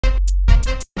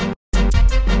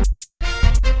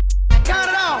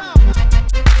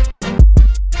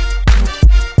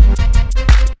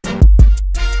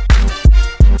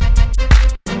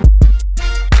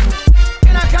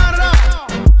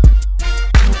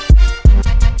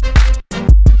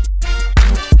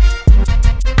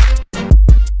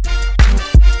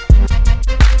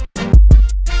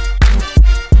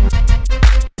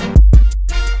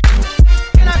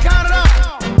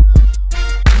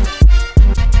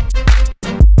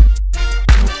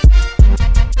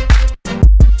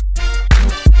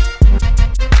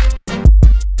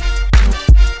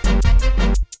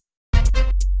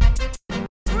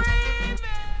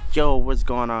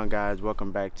going on, guys?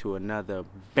 Welcome back to another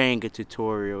banger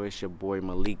tutorial. It's your boy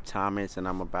Malik Thomas, and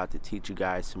I'm about to teach you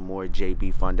guys some more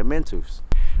JB fundamentals.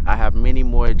 I have many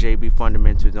more JB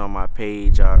fundamentals on my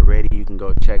page already. You can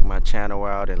go check my channel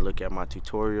out and look at my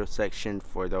tutorial section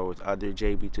for those other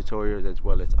JB tutorials as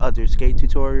well as other skate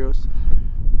tutorials.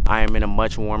 I am in a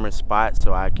much warmer spot,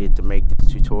 so I get to make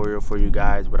this tutorial for you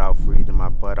guys without freezing my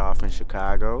butt off in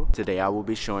Chicago. Today I will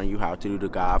be showing you how to do the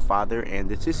Godfather and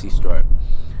the Cissy Strut.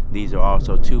 These are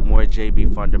also two more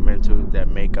JB fundamentals that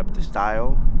make up the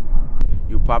style.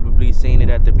 You've probably seen it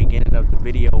at the beginning of the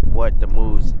video what the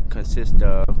moves consist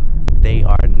of. They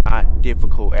are not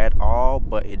difficult at all,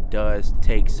 but it does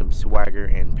take some swagger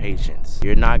and patience.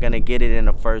 You're not going to get it in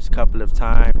the first couple of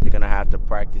times. You're going to have to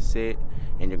practice it,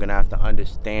 and you're going to have to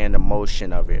understand the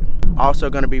motion of it. Also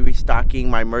going to be restocking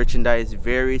my merchandise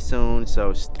very soon,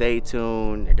 so stay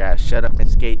tuned. I got Shut Up and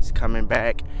Skates coming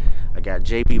back. I got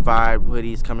JB Vibe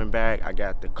hoodies coming back. I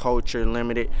got the Culture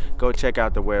Limited. Go check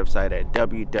out the website at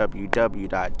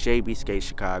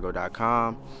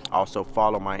www.jbskatechicago.com. Also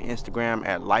follow my Instagram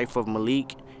at Life of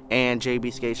Malik and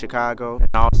JB Skate Chicago. And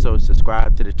also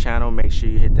subscribe to the channel. Make sure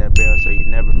you hit that bell so you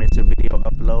never miss a video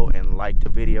upload, and like the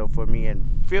video for me,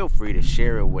 and feel free to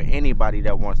share it with anybody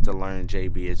that wants to learn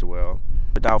JB as well.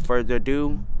 Without further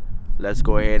ado, let's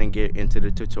go ahead and get into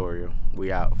the tutorial.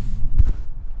 We out.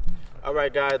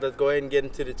 Alright guys, let's go ahead and get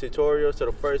into the tutorial. So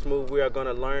the first move we are going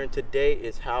to learn today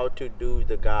is how to do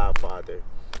the Godfather.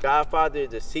 Godfather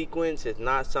is a sequence. It's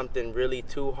not something really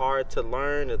too hard to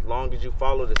learn. As long as you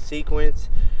follow the sequence,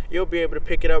 you'll be able to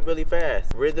pick it up really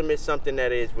fast. Rhythm is something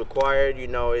that is required. You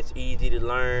know, it's easy to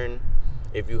learn.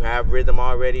 If you have rhythm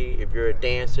already, if you're a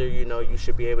dancer, you know, you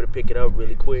should be able to pick it up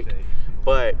really quick.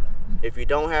 But if you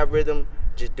don't have rhythm,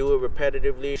 just do it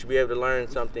repetitively. You should be able to learn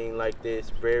something like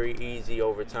this very easy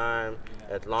over time,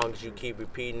 as long as you keep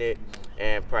repeating it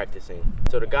and practicing.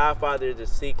 So the Godfather is a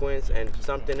sequence, and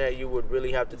something that you would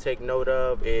really have to take note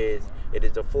of is it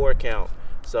is a 4 count.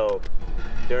 So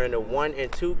during the 1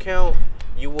 and 2 count,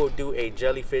 you will do a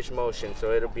jellyfish motion.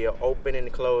 So it'll be an open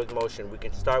and closed motion. We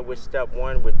can start with step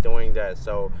 1 with doing that.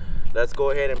 So let's go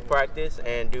ahead and practice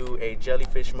and do a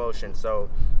jellyfish motion. So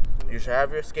you should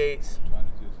have your skates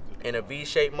in a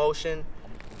V-shaped motion,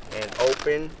 and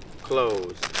open,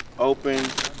 close, open,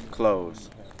 close.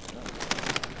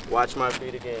 Watch my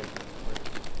feet again.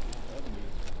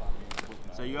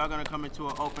 So you are going to come into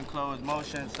an open, close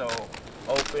motion. So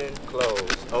open,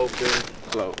 close, open,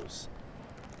 close.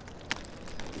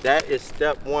 That is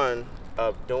step 1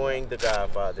 of doing the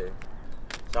Godfather.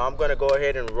 So I'm going to go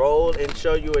ahead and roll and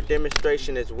show you a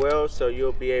demonstration as well, so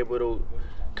you'll be able to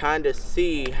kind of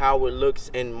see how it looks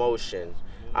in motion.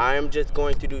 I am just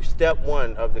going to do step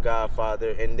 1 of the Godfather,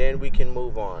 and then we can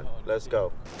move on. Let's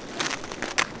go.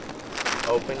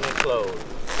 Open and close.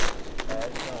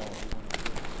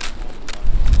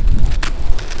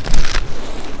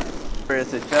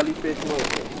 It's a jellyfish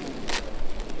motion.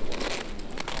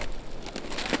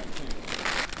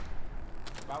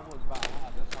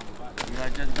 You are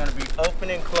just going to be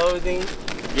opening and closing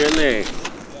your legs.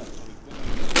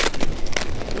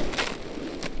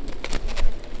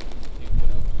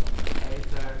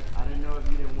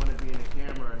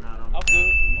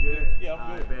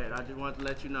 I just wanted to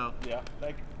let you know. Yeah,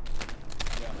 thank you.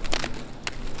 Yeah.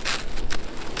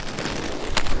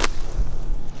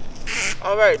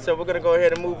 Alright, so we're going to go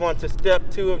ahead and move on to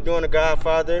step 2 of doing the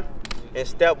Godfather. In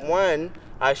step 1,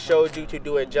 I showed you to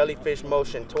do a jellyfish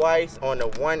motion twice on the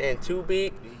 1 and 2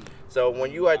 beat. So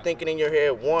when you are thinking in your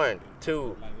head, 1,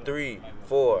 2, 3,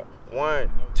 4,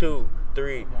 1, 2,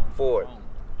 3, 4.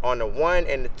 On the 1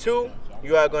 and the 2,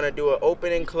 you are going to do an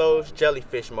open and close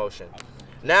jellyfish motion.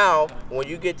 Now, when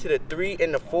you get to the 3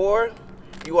 and the 4,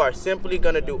 you are simply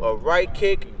going to do a right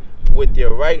kick with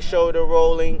your right shoulder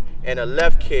rolling and a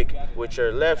left kick with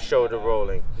your left shoulder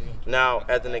rolling. Now,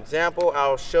 as an example,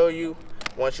 I'll show you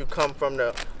once you come from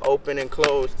the open and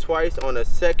close twice on the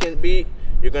second beat,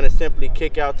 you're going to simply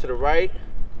kick out to the right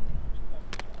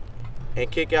and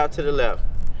kick out to the left.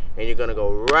 And you're going to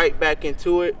go right back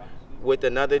into it with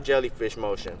another jellyfish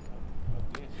motion.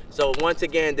 So once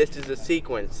again, this is a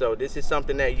sequence. So this is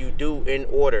something that you do in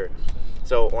order.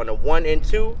 So on a 1 and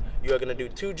 2, you are going to do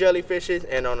 2 jellyfishes,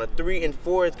 and on a 3 and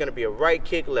 4, it's going to be a right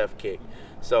kick, left kick.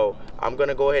 So I'm going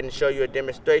to go ahead and show you a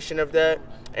demonstration of that,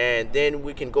 and then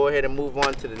we can go ahead and move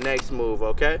on to the next move,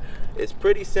 okay? It's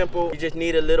pretty simple. You just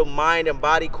need a little mind and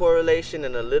body correlation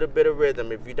and a little bit of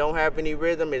rhythm. If you don't have any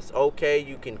rhythm, it's okay.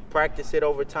 You can practice it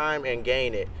over time and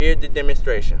gain it. Here's the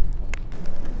demonstration.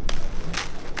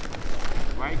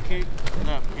 Right kick,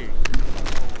 left kick.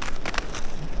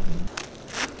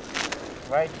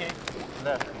 Right kick,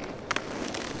 left kick.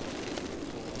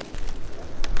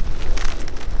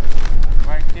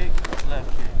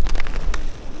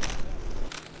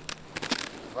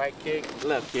 Right kick,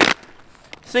 left kick.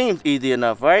 Seems easy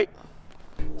enough, right?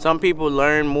 Some people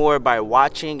learn more by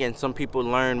watching and some people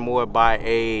learn more by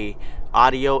a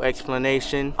audio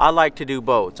explanation. I like to do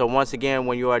both. So once again,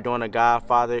 when you are doing a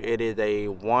Godfather, it is a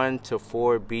 1 to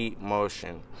 4 beat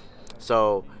motion.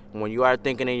 So when you are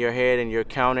thinking in your head and you're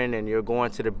counting and you're going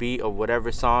to the beat of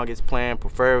whatever song is playing,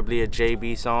 preferably a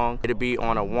JB song, it'll be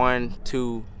on a 1,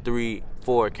 2, 3,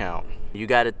 4 count. You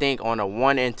got to think on a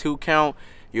 1 and 2 count,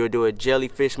 you'll do a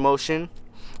jellyfish motion.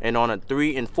 And on a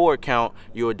 3 and 4 count,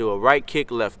 you will do a right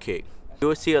kick, left kick. You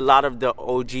will see a lot of the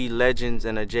OG legends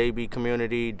in the JB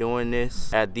community doing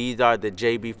this, as these are the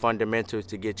JB fundamentals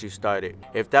to get you started.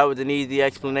 If that was an easy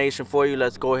explanation for you,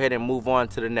 let's go ahead and move on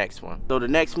to the next one. So the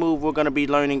next move we're gonna be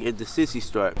learning is the Cissy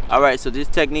Strut. All right, so this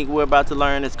technique we're about to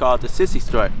learn is called the Cissy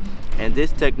Strut. And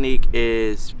this technique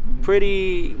is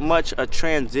pretty much a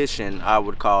transition, I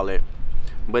would call it,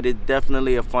 but it's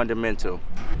definitely a fundamental.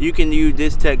 You can use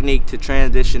this technique to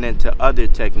transition into other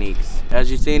techniques. As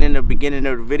you've seen in the beginning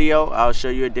of the video, I'll show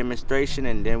you a demonstration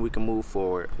and then we can move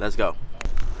forward. Let's go.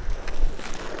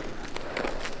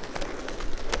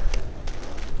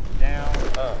 Down,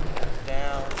 up,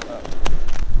 down, up.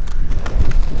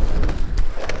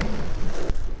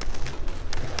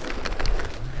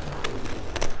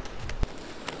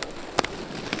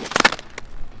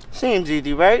 Seems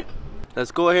easy, right?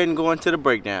 Let's go ahead and go into the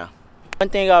breakdown. One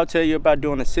thing I'll tell you about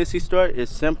doing a Cissy Strut is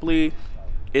simply,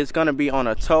 it's gonna be on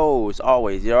the toes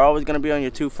always. You're always gonna be on your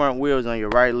 2 front wheels on your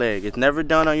right leg. It's never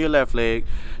done on your left leg.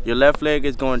 Your left leg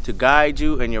is going to guide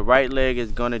you and your right leg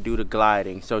is gonna do the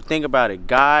gliding. So think about it,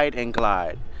 guide and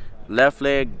glide. Left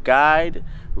leg guide,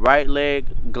 right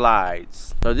leg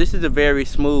glides. So this is a very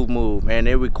smooth move and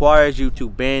it requires you to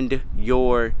bend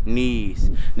your knees.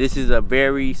 This is a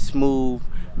very smooth,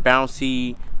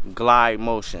 bouncy glide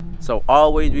motion. So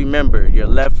always remember, your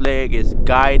left leg is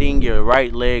guiding, your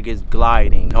right leg is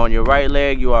gliding. On your right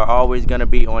leg, you are always going to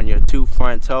be on your 2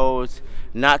 front toes,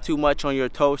 not too much on your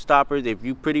toe stoppers. If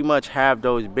you pretty much have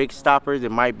those big stoppers,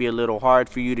 it might be a little hard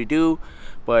for you to do,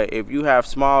 but if you have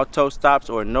small toe stops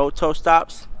or no toe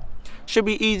stops, should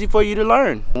be easy for you to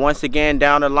learn. Once again,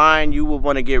 down the line, you will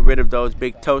want to get rid of those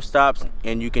big toe stops,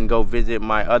 and you can go visit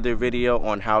my other video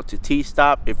on how to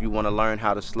T-stop if you want to learn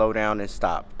how to slow down and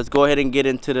stop. Let's go ahead and get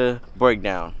into the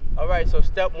breakdown. All right, so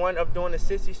step 1 of doing the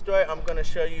Cissy Strut, I'm going to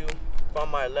show you from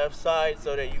my left side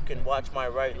so that you can watch my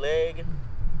right leg.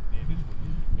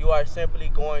 You are simply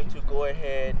going to go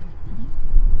ahead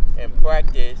and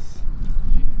practice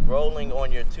rolling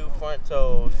on your 2 front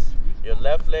toes. Your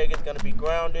left leg is going to be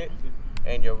grounded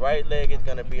and your right leg is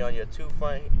going to be on your 2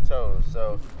 front toes.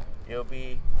 So you'll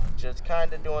be just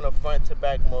kind of doing a front to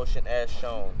back motion as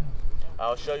shown.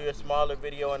 I'll show you a smaller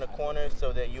video in the corner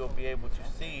so that you'll be able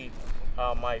to see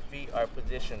how my feet are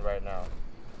positioned right now.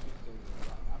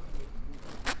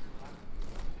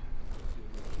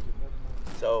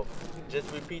 So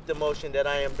just repeat the motion that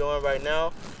I am doing right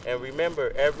now. And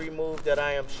remember, every move that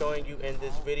I am showing you in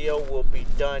this video will be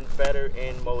done better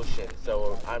in motion.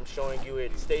 So I'm showing you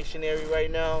it stationary right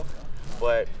now,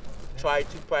 but try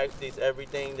to practice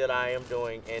everything that I am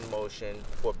doing in motion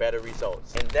for better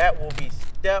results. And that will be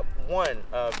step 1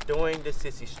 of doing the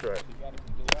Cissy Strut.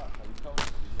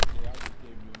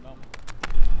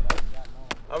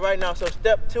 Alright, now so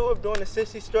step 2 of doing the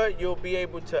Cissy Strut, you'll be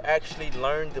able to actually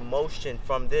learn the motion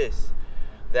from this.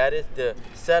 That is the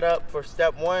setup for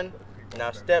step 1.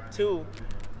 Now step 2,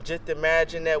 just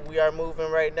imagine that we are moving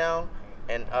right now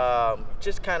and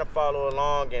just kind of follow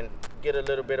along and get a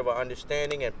little bit of an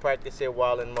understanding and practice it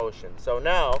while in motion. So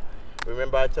now,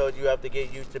 remember I told you have to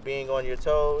get used to being on your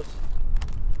toes.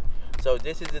 So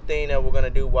this is the thing that we're going to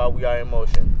do while we are in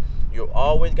motion. You're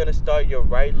always going to start your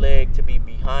right leg to be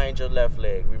behind your left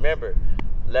leg. Remember,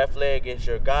 left leg is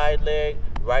your guide leg,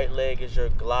 right leg is your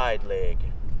glide leg.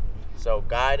 So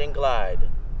guide and glide.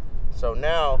 So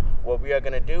now what we are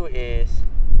going to do is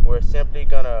we're simply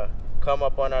going to come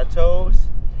up on our toes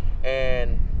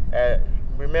and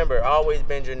remember, always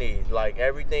bend your knees. Like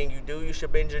everything you do, you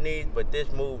should bend your knees, but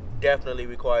this move definitely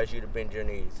requires you to bend your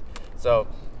knees. So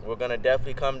we're going to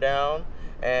definitely come down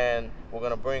and we're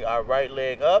going to bring our right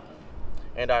leg up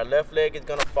and our left leg is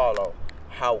going to follow.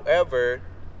 However,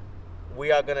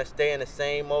 we are going to stay in the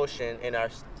same motion in our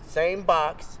same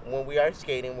box when we are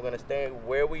skating. We're going to stay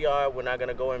where we are. We're not going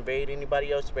to go invade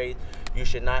anybody else's space. You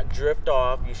should not drift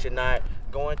off. You should not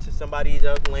go into somebody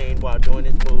else's lane while doing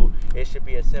this move. It should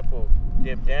be a simple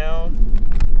dip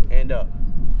down and up.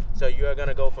 So you are going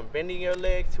to go from bending your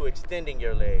legs to extending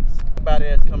your legs. About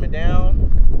it as coming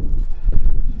down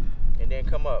and then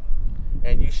come up.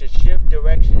 And you should shift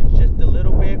directions just a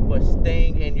little bit, but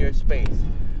staying in your space.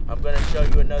 I'm gonna show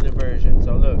you another version.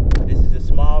 So look, this is a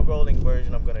small rolling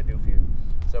version I'm gonna do for you.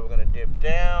 So we're gonna dip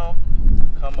down,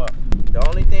 come up. The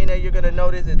only thing that you're gonna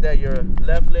notice is that your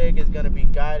left leg is gonna be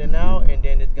guiding out, and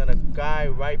then it's gonna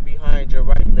guide right behind your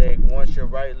right leg once your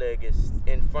right leg is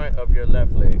in front of your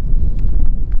left leg.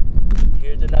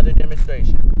 Here's another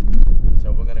demonstration.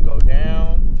 So we're gonna go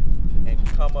down and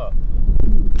come up.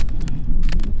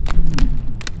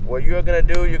 What you're gonna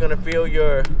do, you're gonna feel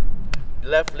your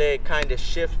left leg kind of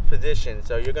shift position.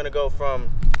 So you're gonna go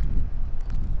from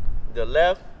the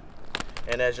left,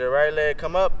 and as your right leg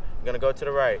come up, you're gonna go to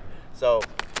the right. So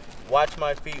watch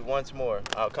my feet once more.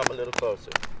 I'll come a little closer.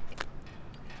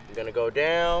 You're gonna go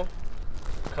down,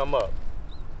 come up.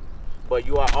 But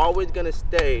you are always gonna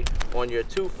stay on your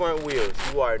 2 front wheels.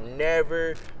 You are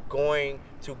never going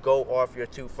to go off your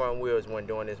 2 front wheels when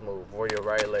doing this move, or your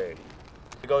right leg.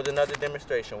 Here goes another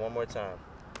demonstration, one more time.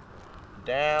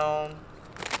 Down,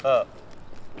 up.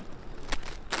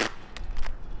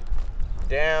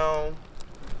 Down,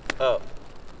 up.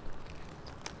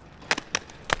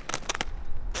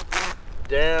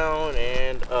 Down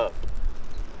and up.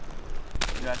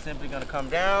 You are simply gonna come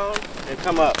down and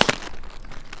come up.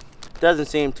 Doesn't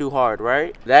seem too hard,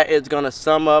 right? That is gonna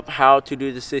sum up how to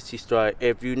do the Cissy Strut.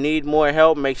 If you need more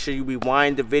help, make sure you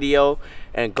rewind the video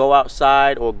and go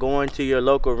outside or go into your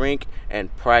local rink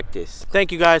and practice.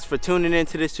 Thank you guys for tuning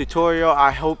into this tutorial.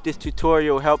 I hope this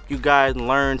tutorial helped you guys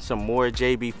learn some more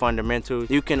JB fundamentals.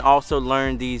 You can also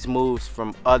learn these moves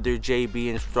from other JB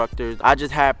instructors. I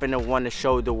just happen to want to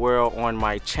show the world on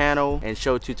my channel and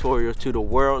show tutorials to the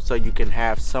world so you can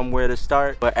have somewhere to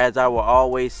start. But as I will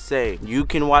always say, you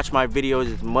can watch my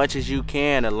videos as much as you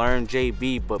can to learn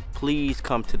JB, but please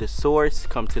come to the source,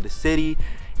 come to the city,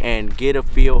 and get a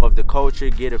feel of the culture,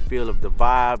 get a feel of the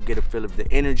vibe, get a feel of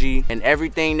the energy. And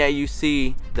everything that you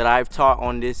see that I've taught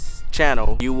on this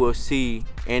channel, you will see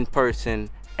in person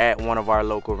at one of our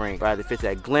local rinks. Either if it's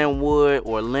at Glenwood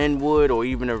or Linwood or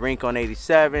even a rink on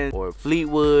 87 or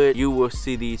Fleetwood, you will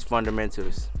see these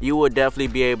fundamentals. You will definitely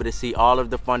be able to see all of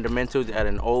the fundamentals at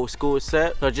an old school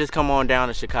set. So just come on down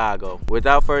to Chicago.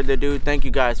 Without further ado, thank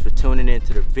you guys for tuning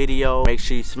into the video. Make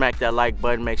sure you smack that like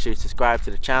button, make sure you subscribe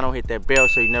to the channel, hit that bell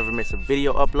so you never miss a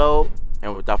video upload.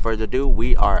 And without further ado,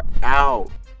 we are out.